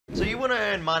want to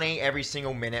earn money every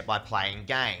single minute by playing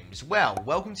games? Well,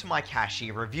 welcome to my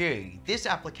Cashyy review. This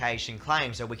application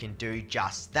claims that we can do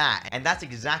just that, and that's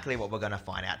exactly what we're going to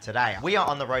find out today. We are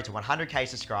on the road to 100k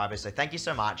subscribers, so thank you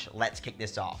so much. Let's kick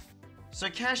this off. So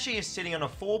Cashyy is sitting on a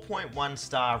 4.1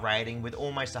 star rating with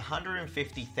almost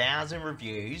 150,000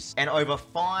 reviews and over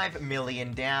 5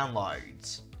 million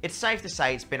downloads. It's safe to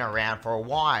say it's been around for a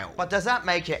while, but does that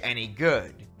make it any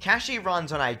good? Cashyy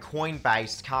runs on a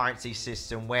coin-based currency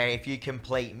system where if you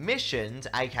complete missions,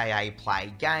 aka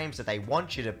play games that they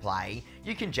want you to play,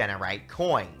 you can generate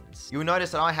coins. You'll notice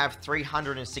that I have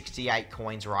 368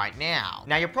 coins right now.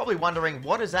 Now you're probably wondering,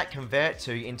 what does that convert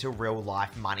to into real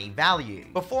life money value?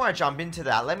 Before I jump into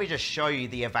that, let me just show you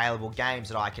the available games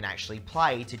that I can actually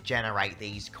play to generate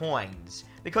these coins,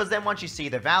 because then once you see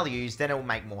the values, then it will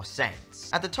make more sense.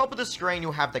 At the top of the screen,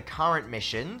 you'll have the current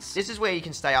missions. This is where you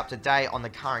can stay up to date on the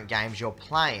current games you're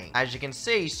playing. As you can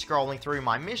see, scrolling through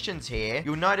my missions here,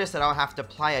 you'll notice that I'll have to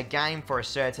play a game for a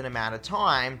certain amount of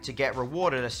time to get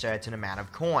rewarded a certain amount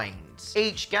of coins.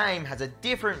 Each game has a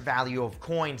different value of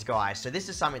coins, guys, so this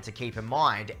is something to keep in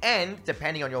mind, and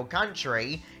depending on your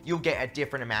country, you'll get a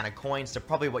different amount of coins to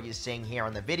probably what you're seeing here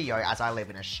on the video as I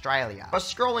live in Australia. But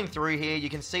scrolling through here, you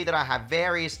can see that I have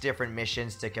various different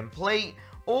missions to complete,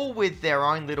 all with their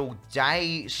own little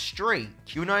day streak.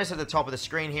 You'll notice at the top of the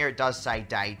screen here, it does say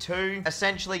day 2.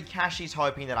 Essentially, Cashy's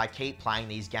hoping that I keep playing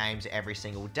these games every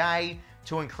single day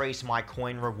to increase my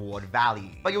coin reward value.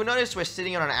 But you'll notice we're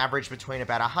sitting on an average between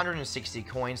about 160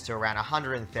 coins to around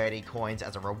 130 coins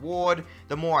as a reward.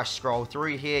 The more I scroll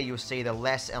through here, you'll see the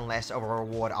less and less of a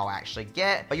reward I'll actually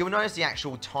get, but you'll notice the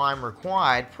actual time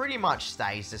required pretty much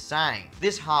stays the same.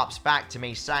 This harps back to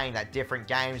me saying that different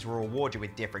games will reward you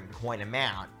with different coin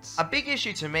amounts. A big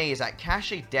issue to me is that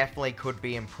Cashyy definitely could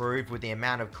be improved with the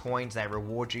amount of coins they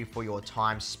reward you for your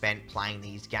time spent playing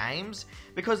these games,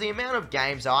 because the amount of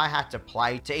games that I had to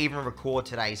play to even record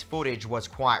today's footage was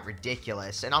quite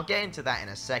ridiculous, and I'll get into that in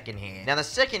a second here. Now the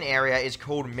second area is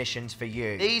called missions for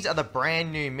you. These are the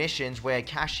brand new missions where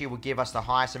Cashyy will give us the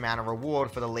highest amount of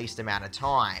reward for the least amount of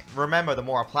time. Remember, the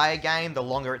more I play a game, the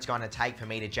longer it's going to take for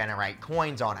me to generate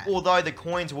coins on it, although the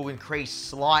coins will increase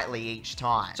slightly each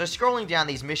time. So scrolling down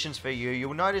these missions for you,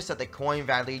 you'll notice that the coin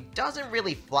value doesn't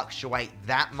really fluctuate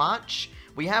that much.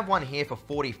 We have one here for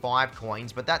 45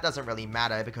 coins, but that doesn't really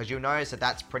matter because you'll notice that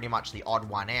that's pretty much the odd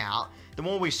one out. The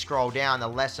more we scroll down, the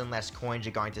less and less coins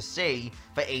you're going to see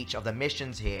for each of the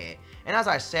missions here. And as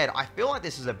I said, I feel like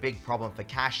this is a big problem for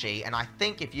Cashyy, and I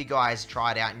think if you guys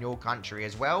try it out in your country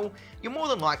as well, you'll more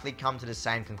than likely come to the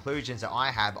same conclusions that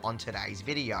I have on today's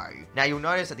video. Now you'll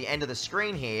notice at the end of the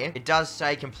screen here, it does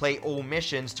say complete all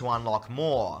missions to unlock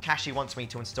more. Cashyy wants me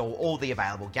to install all the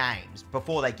available games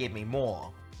before they give me more.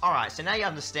 Alright, so now you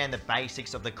understand the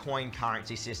basics of the coin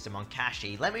currency system on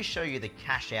Cashyy. Let me show you the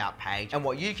cash out page and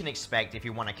what you can expect if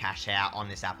you want to cash out on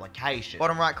this application.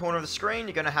 Bottom right corner of the screen,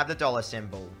 you're going to have the dollar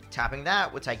symbol. Tapping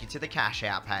that will take you to the cash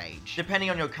out page. Depending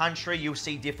on your country, you'll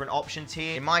see different options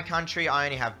here. In my country, I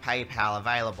only have PayPal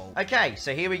available. Okay,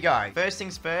 so here we go. First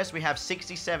things first, we have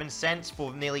 67 cents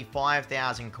for nearly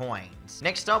 5,000 coins.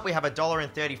 Next up, we have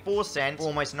 $1.34 for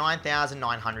almost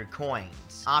 9,900 coins.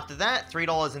 After that,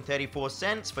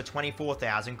 $3.34 for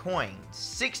 24,000 coins.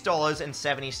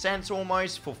 $6.70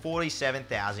 almost for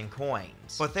 47,000 coins.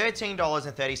 For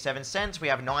 $13.37, we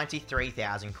have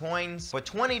 93,000 coins. For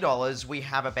 $20, we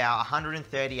have about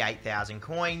 138,000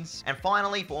 coins. And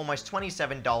finally, for almost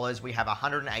 $27, we have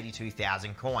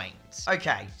 182,000 coins.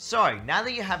 Okay, so now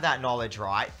that you have that knowledge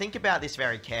right, think about this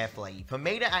very carefully. For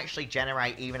me to actually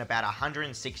generate even about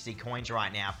 160 coins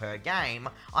right now per game,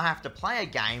 I have to play a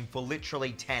game for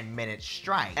literally 10 minutes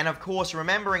straight. And of course,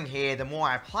 remembering here, the more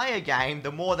I play a game,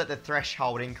 the more that the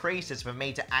threshold increases for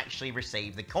me to actually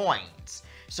receive the coins.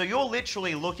 So you're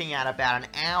literally looking at about an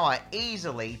hour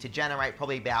easily to generate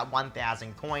probably about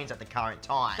 1,000 coins at the current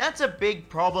time. That's a big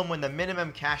problem when the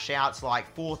minimum cash out's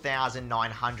like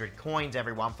 4,900 coins,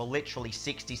 everyone, for literally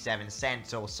 67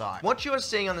 cents or so. What you're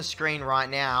seeing on the screen right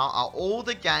now are all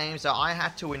the games that I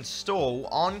had to install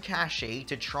on Cashyy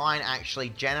to try and actually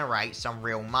generate some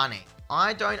real money.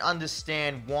 I don't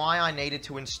understand why I needed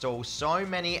to install so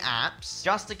many apps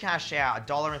just to cash out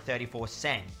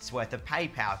 $1.34 worth of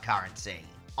PayPal currency.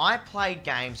 I played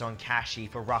games on Cashyy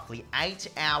for roughly 8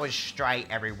 hours straight,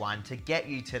 everyone, to get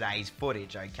you today's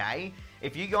footage, okay?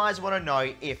 If you guys want to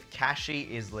know if Cashyy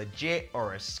is legit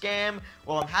or a scam,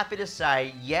 well, I'm happy to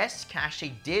say, yes,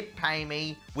 Cashyy did pay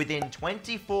me within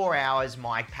 24 hours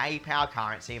my PayPal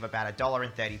currency of about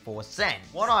 $1.34.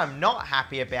 What I'm not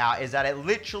happy about is that it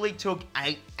literally took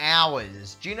 8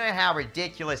 hours. Do you know how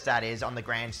ridiculous that is on the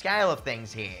grand scale of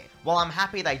things here? While I'm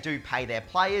happy they do pay their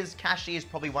players, Cashyy is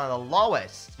probably one of the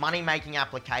lowest money-making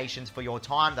applications for your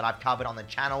time that I've covered on the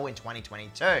channel in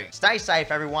 2022. Stay safe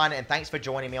everyone, and thanks for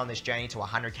joining me on this journey to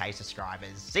 100k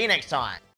subscribers. See you next time.